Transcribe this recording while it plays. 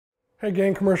Hey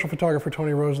gang, commercial photographer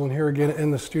Tony Roseland here again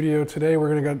in the studio. Today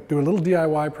we're going to do a little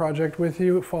DIY project with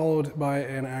you, followed by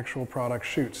an actual product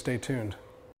shoot. Stay tuned.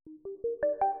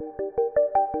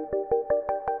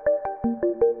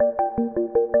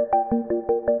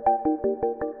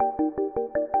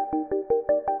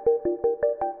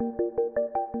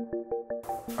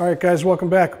 All right guys, welcome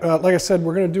back. Like I said,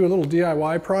 we're going to do a little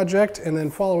DIY project and then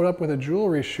follow it up with a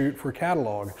jewelry shoot for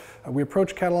catalog. We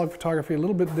approach catalog photography a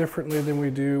little bit differently than we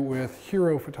do with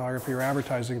hero photography or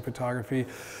advertising photography.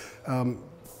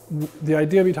 The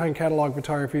idea behind catalog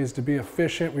photography is to be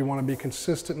efficient. We want to be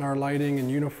consistent in our lighting and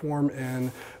uniform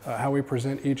in how we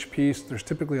present each piece. There's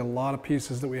typically a lot of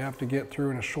pieces that we have to get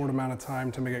through in a short amount of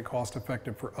time to make it cost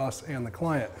effective for us and the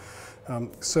client.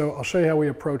 So I'll show you how we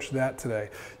approach that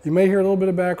today. You may hear a little bit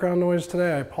of background noise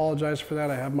today. I apologize for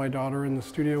that. I have my daughter in the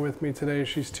studio with me today.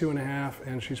 She's 2.5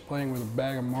 and she's playing with a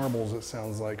bag of marbles, it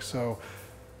sounds like. So,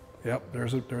 yep,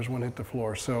 there's one hit the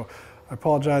floor. So I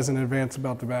apologize in advance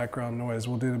about the background noise.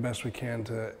 We'll do the best we can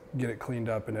to get it cleaned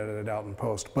up and edit it out in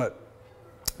post. But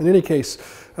in any case,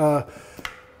 when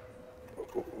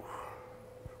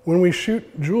we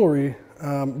shoot jewelry,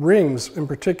 rings in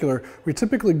particular, we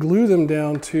typically glue them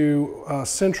down to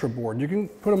Sintra board. You can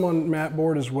put them on matte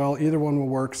board as well. Either one will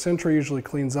work. Sintra usually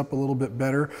cleans up a little bit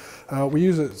better. We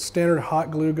use a standard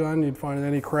hot glue gun you'd find in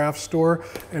any craft store,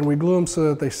 and we glue them so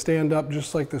that they stand up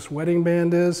just like this wedding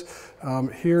band is.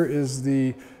 Here is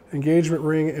the engagement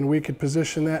ring, and we could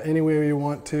position that any way we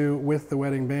want to with the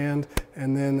wedding band,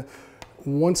 and then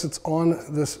once it's on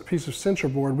this piece of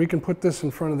Sintra board, we can put this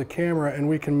in front of the camera and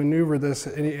we can maneuver this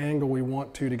at any angle we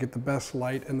want to get the best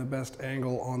light and the best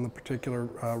angle on the particular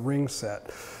ring set.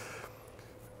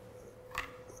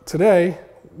 Today,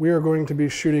 we are going to be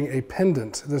shooting a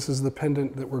pendant. This is the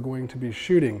pendant that we're going to be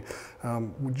shooting.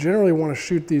 We generally want to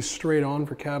shoot these straight on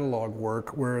for catalog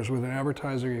work, whereas with an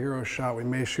advertiser hero shot, we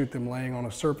may shoot them laying on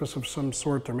a surface of some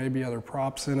sort. There may be other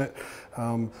props in it.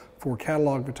 For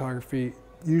catalog photography,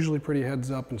 usually pretty heads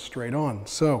up and straight on.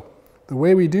 So the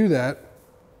way we do that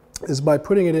is by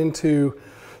putting it into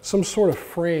some sort of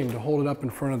frame to hold it up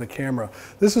in front of the camera.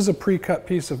 This is a pre-cut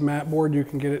piece of matte board you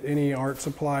can get at any art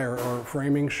supply or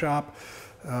framing shop.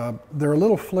 They're a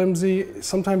little flimsy.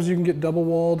 Sometimes you can get double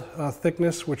walled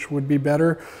thickness, which would be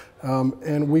better.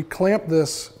 And we clamp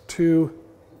this to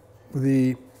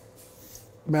the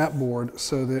matte board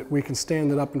so that we can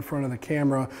stand it up in front of the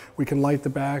camera. We can light the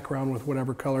background with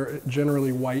whatever color,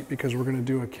 generally white, because we're going to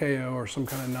do a KO or some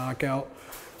kind of knockout,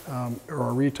 or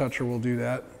a retoucher will do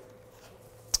that.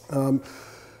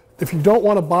 If you don't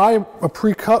want to buy a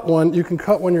pre-cut one, you can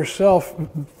cut one yourself.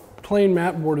 Plain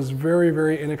matte board is very,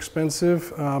 very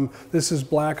inexpensive. This is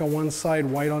black on one side,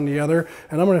 white on the other,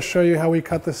 and I'm going to show you how we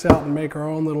cut this out and make our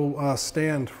own little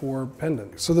stand for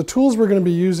pendant. So the tools we're going to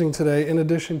be using today, in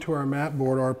addition to our matte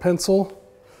board, are a pencil,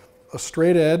 a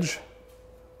straight edge,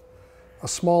 a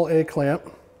small A-clamp,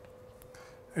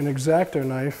 an X-Acto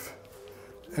knife,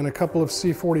 and a couple of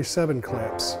C47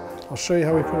 clamps. I'll show you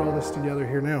how we put all this together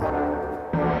here now.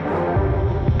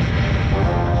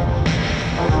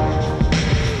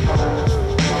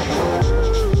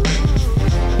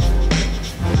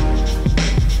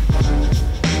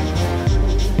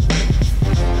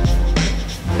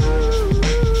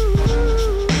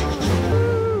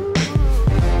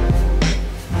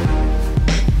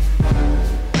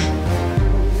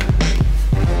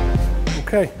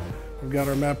 Okay, we've got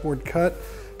our matte board cut,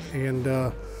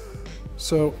 and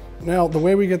so now the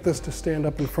way we get this to stand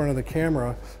up in front of the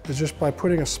camera is just by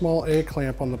putting a small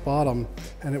A-clamp on the bottom,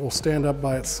 and it will stand up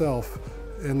by itself.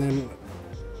 And then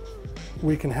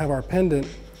we can have our pendant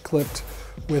clipped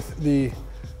with the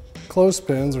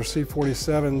clothespins or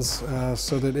C47s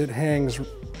so that it hangs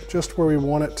just where we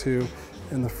want it to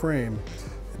in the frame.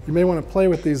 You may want to play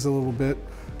with these a little bit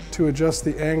to adjust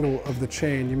the angle of the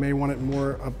chain. You may want it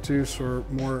more obtuse or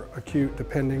more acute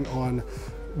depending on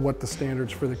what the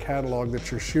standards for the catalog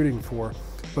that you're shooting for.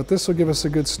 But this will give us a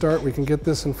good start. We can get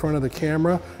this in front of the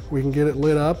camera, we can get it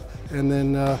lit up, and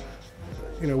then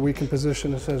we can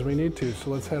position this as we need to.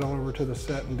 So let's head on over to the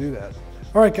set and do that.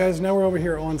 All right guys, now we're over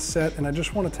here on set, and I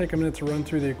just want to take a minute to run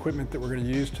through the equipment that we're going to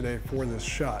use today for this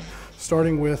shot,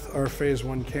 starting with our Phase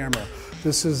 1 camera.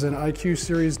 This is an IQ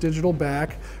series digital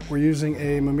back. We're using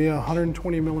a Mamiya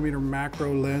 120mm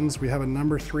macro lens. We have a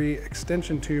number 3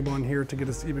 extension tube on here to get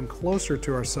us even closer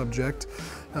to our subject.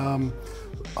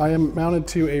 I am mounted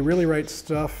to a Really Right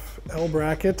Stuff L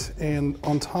bracket, and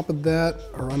on top of that,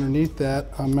 or underneath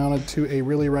that, I'm mounted to a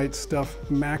Really Right Stuff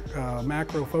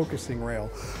macro focusing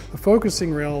rail. The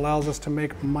focusing rail allows us to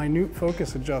make minute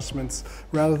focus adjustments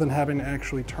rather than having to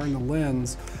actually turn the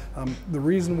lens. The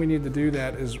reason we need to do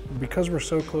that is because we're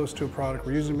so close to a product,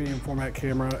 we're using a medium format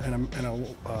camera and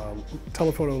a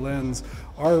telephoto lens,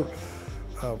 our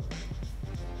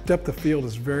depth of field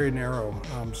is very narrow,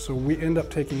 so we end up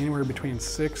taking anywhere between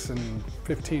 6 and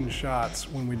 15 shots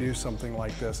when we do something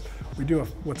like this. We do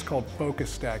what's called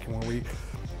focus stacking, where we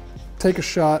take a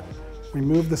shot, we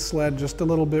move the sled just a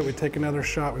little bit, we take another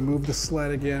shot, we move the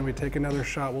sled again, we take another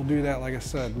shot. We'll do that, like I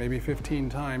said, maybe 15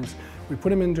 times. We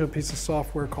put them into a piece of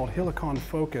software called Helicon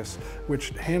Focus, which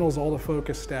handles all the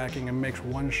focus stacking and makes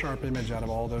one sharp image out of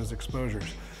all those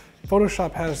exposures.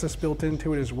 Photoshop has this built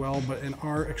into it as well, but in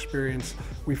our experience,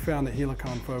 we found that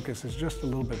Helicon Focus is just a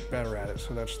little bit better at it,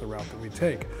 so that's the route that we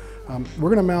take. We're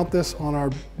going to mount this on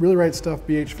our Really Right Stuff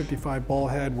BH55 ball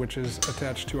head, which is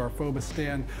attached to our Phobos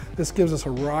stand. This gives us a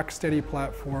rock steady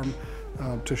platform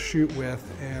to shoot with,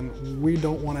 and we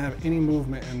don't want to have any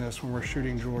movement in this when we're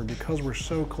shooting jewelry. Because we're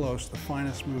so close, the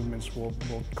finest movements will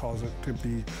cause it to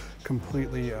be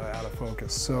completely out of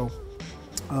focus. So.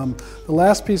 The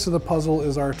last piece of the puzzle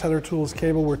is our Tether Tools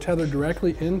cable. We're tethered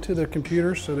directly into the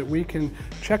computer so that we can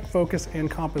check focus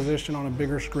and composition on a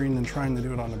bigger screen than trying to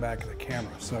do it on the back of the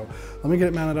camera. So let me get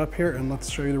it mounted up here and let's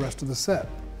show you the rest of the set.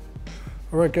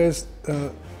 All right, guys,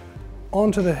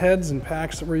 onto the heads and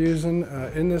packs that we're using.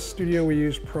 In this studio, we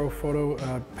use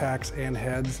ProPhoto packs and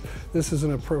heads. This is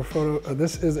a ProPhoto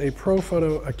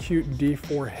Acute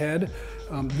D4 head.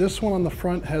 This one on the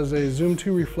front has a Zoom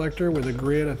 2 reflector with a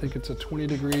grid. I think it's a 20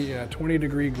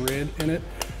 degree grid in it.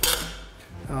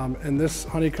 And this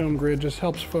honeycomb grid just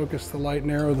helps focus the light,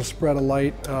 narrow the spread of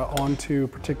light onto a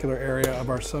particular area of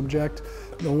our subject.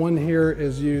 The one here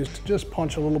is used to just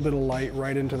punch a little bit of light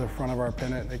right into the front of our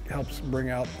pennant. It helps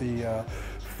bring out the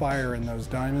fire in those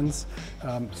diamonds.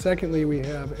 Secondly, we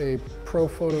have a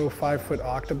ProPhoto 5-foot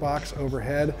Octabox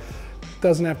overhead.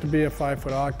 Doesn't have to be a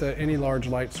 5-foot Octa, any large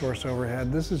light source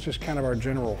overhead. This is just kind of our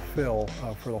general fill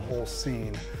for the whole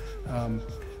scene.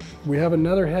 We have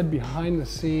another head behind the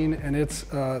scene, and it's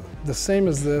the same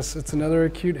as this. It's another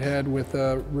acute head with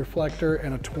a reflector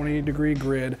and a 20 degree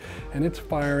grid, and it's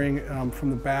firing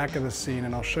from the back of the scene,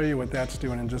 and I'll show you what that's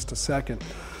doing in just a second.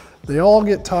 They all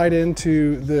get tied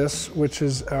into this, which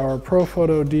is our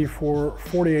ProPhoto D4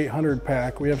 4800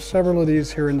 pack. We have several of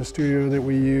these here in the studio that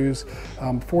we use.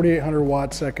 4800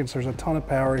 watt seconds, there's a ton of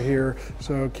power here,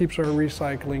 so it keeps our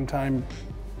recycling time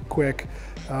quick.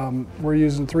 We're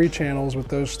using 3 channels with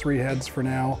those 3 heads for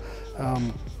now.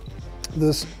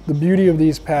 The beauty of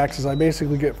these packs is I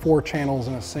basically get 4 channels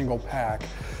in a single pack,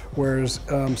 whereas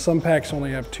some packs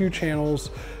only have 2 channels.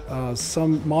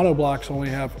 Some monoblocks only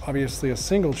have obviously a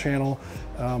single channel.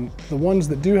 The ones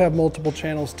that do have multiple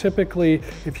channels, typically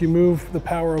if you move the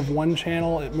power of one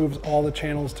channel, it moves all the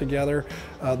channels together.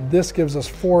 This gives us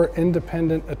 4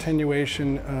 independent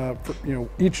attenuation. For,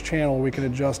 each channel we can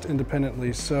adjust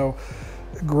independently. So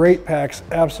great packs,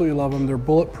 absolutely love them. They're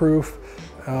bulletproof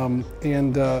and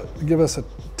give us a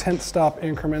 10th stop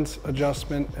increments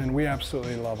adjustment, and we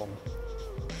absolutely love them.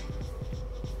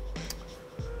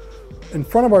 In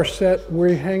front of our set,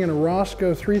 we're hanging a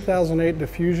Roscoe 3008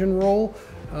 diffusion roll.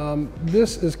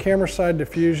 This is camera side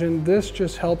diffusion. This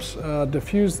just helps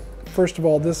diffuse, first of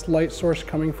all, this light source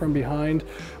coming from behind,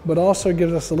 but also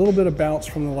gives us a little bit of bounce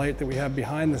from the light that we have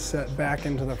behind the set back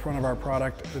into the front of our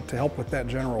product to help with that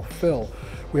general fill.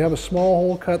 We have a small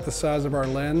hole cut the size of our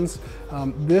lens.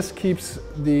 This keeps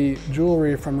the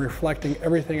jewelry from reflecting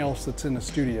everything else that's in the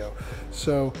studio.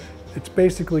 So it's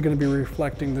basically going to be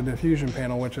reflecting the diffusion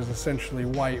panel, which is essentially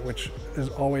white, which is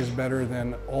always better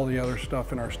than all the other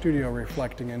stuff in our studio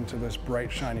reflecting into this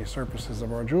bright, shiny surfaces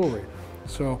of our jewelry.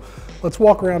 So let's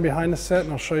walk around behind the set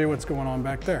and I'll show you what's going on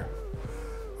back there.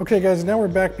 Okay guys, now we're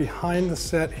back behind the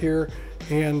set here,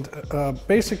 and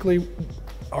basically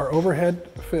our overhead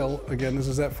fill, again, this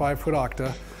is that 5-foot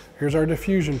Octa. Here's our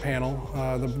diffusion panel,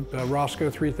 the Roscoe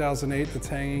 3008 that's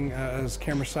hanging as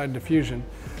camera side diffusion.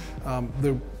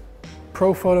 The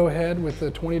ProPhoto head with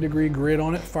the 20 degree grid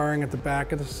on it firing at the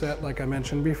back of the set like I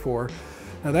mentioned before.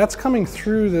 Now that's coming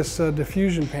through this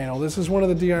diffusion panel. This is one of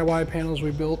the DIY panels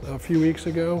we built a few weeks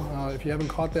ago. If you haven't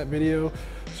caught that video,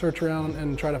 search around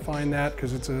and try to find that,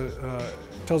 because it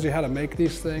tells you how to make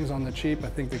these things on the cheap. I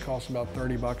think they cost about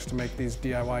 30 bucks to make these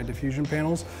DIY diffusion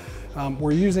panels.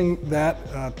 We're using that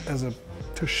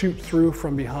to shoot through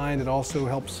from behind. It also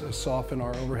helps soften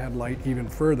our overhead light even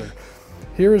further.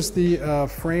 here is the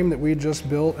frame that we just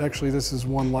built. Actually, this is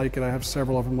one like it. I have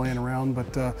several of them laying around,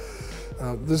 but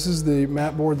this is the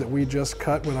mat board that we just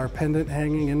cut with our pendant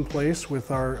hanging in place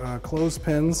with our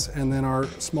clothespins and then our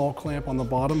small clamp on the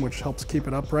bottom, which helps keep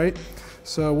it upright.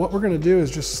 So what we're going to do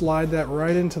is just slide that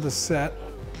right into the set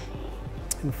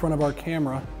in front of our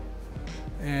camera,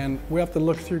 and we have to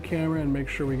look through camera and make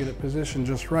sure we get it positioned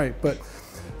just right. But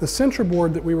the center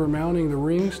board that we were mounting the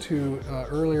rings to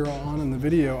earlier on in the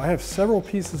video, I have several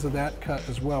pieces of that cut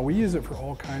as well. We use it for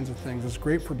all kinds of things. It's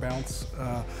great for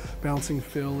bouncing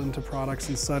fill into products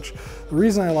and such. The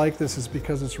reason I like this is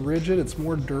because it's rigid, it's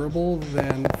more durable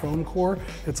than foam core.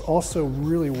 It's also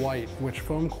really white, which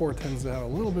foam core tends to have a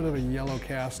little bit of a yellow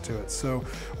cast to it. So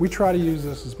we try to use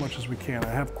this as much as we can.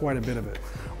 I have quite a bit of it.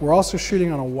 We're also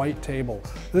shooting on a white table.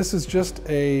 This is just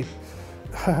a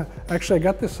actually, I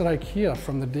got this at IKEA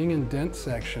from the ding and dent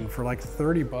section for like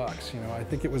 30 bucks. You know, I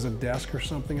think it was a desk or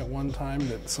something at one time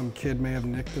that some kid may have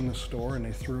nicked in the store, and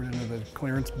they threw it into the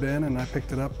clearance bin, and I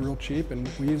picked it up real cheap, and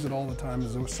we use it all the time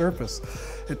as a surface.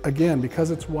 Again,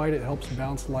 because it's white, it helps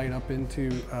bounce light up into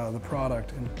the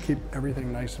product and keep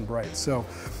everything nice and bright. So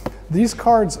these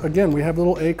cards, again, we have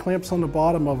little A-clamps on the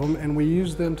bottom of them, and we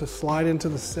use them to slide into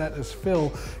the set as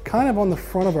fill, kind of on the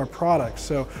front of our product.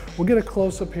 So we'll get a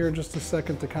close-up here in just a second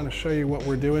to kind of show you what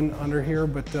we're doing under here,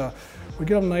 but we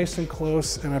get them nice and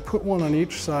close, and I put one on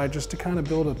each side just to kind of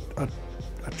build a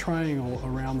triangle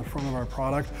around the front of our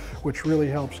product, which really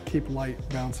helps keep light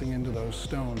bouncing into those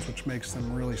stones, which makes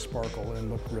them really sparkle and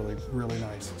look really, really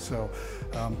nice. So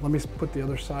let me put the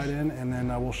other side in, and then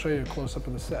we'll show you a close-up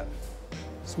of the set.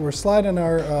 So we're sliding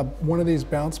our one of these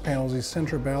bounce panels, these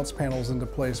center bounce panels, into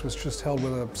place, which just held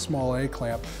with a small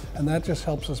A-clamp, and that just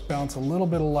helps us bounce a little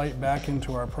bit of light back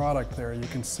into our product there. You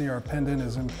can see our pendant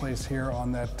is in place here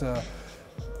on that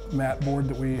mat board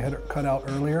that we had cut out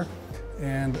earlier,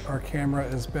 and our camera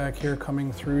is back here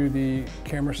coming through the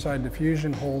camera side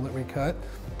diffusion hole that we cut,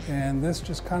 and this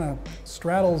just kind of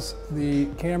straddles the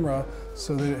camera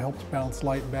so that it helps bounce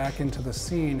light back into the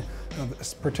scene,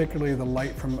 particularly the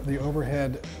light from the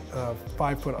overhead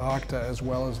 5-foot octa, as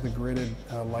well as the gridded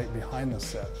light behind the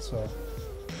set. So,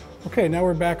 okay, now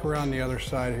we're back around the other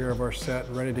side here of our set,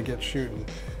 ready to get shooting.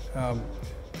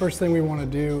 First thing we want to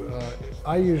do,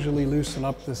 I usually loosen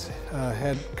up this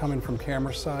head coming from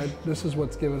camera side. This is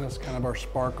what's giving us kind of our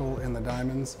sparkle in the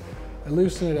diamonds. I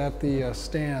loosen it at the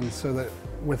stand so that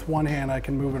with one hand I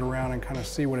can move it around and kind of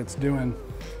see what it's doing.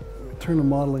 Turn the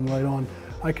modeling light on.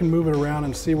 I can move it around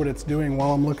and see what it's doing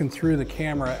while I'm looking through the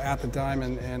camera at the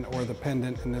diamond or the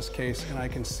pendant in this case, and I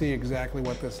can see exactly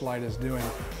what this light is doing.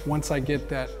 Once I get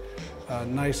that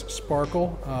nice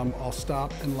sparkle, I'll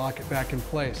stop and lock it back in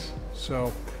place.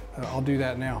 So I'll do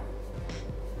that now.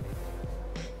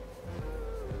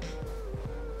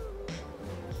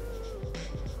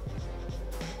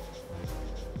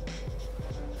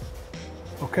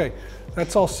 Okay,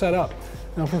 that's all set up.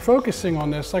 Now for focusing on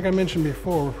this, like I mentioned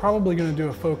before, we're probably going to do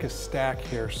a focus stack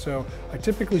here. So I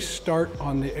typically start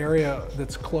on the area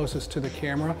that's closest to the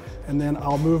camera, and then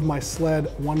I'll move my sled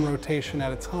one rotation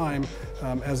at a time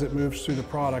as it moves through the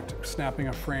product, snapping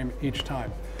a frame each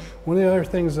time. One of the other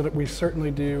things that we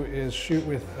certainly do is shoot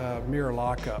with mirror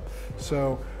lockup.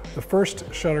 So the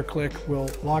first shutter click will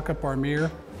lock up our mirror,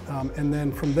 and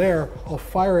then from there I'll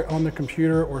fire it on the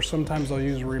computer, or sometimes I'll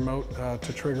use a remote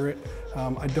to trigger it.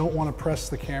 I don't want to press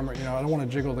the camera, you know, I don't want to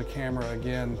jiggle the camera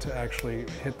again to actually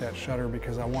hit that shutter,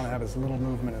 because I want to have as little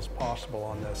movement as possible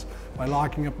on this. By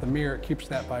locking up the mirror, it keeps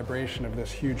that vibration of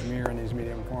this huge mirror in these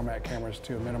medium format cameras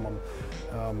to a minimum.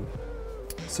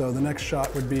 So the next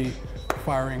shot would be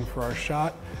firing for our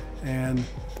shot, and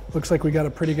looks like we got a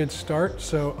pretty good start.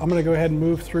 So I'm going to go ahead and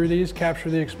move through these, capture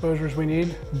the exposures we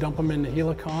need, dump them into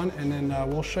Helicon, and then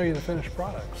we'll show you the finished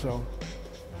product. So,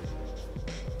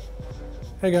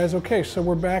 hey guys, okay, so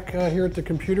we're back here at the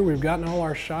computer. We've gotten all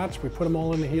our shots. We put them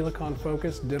all into Helicon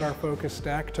Focus, did our focus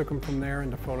stack, took them from there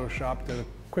into Photoshop, did a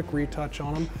quick retouch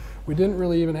on them. We didn't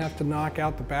really even have to knock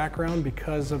out the background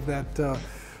because of that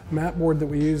mat board that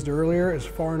we used earlier is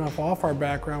far enough off our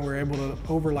background. We're able to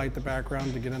overlight the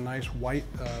background to get a nice white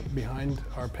behind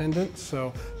our pendant,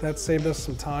 so that saved us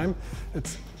some time.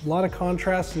 It's a lot of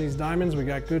contrast in these diamonds. We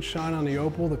got good shine on the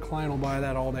opal. The client will buy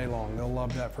that all day long. They'll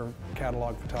love that for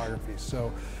catalog photography.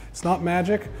 So it's not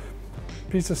magic.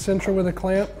 Piece of Sintra with a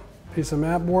clamp, piece of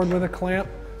mat board with a clamp,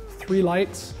 3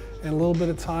 lights, and a little bit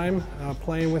of time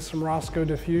playing with some Roscoe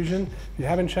diffusion. If you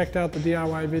haven't checked out the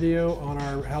DIY video on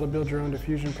our how to build your own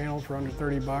diffusion panel for under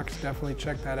 30 bucks, definitely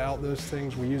check that out. Those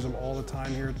things, we use them all the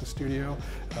time here at the studio.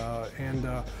 And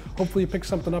hopefully you pick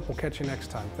something up. We'll catch you next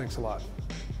time. Thanks a lot.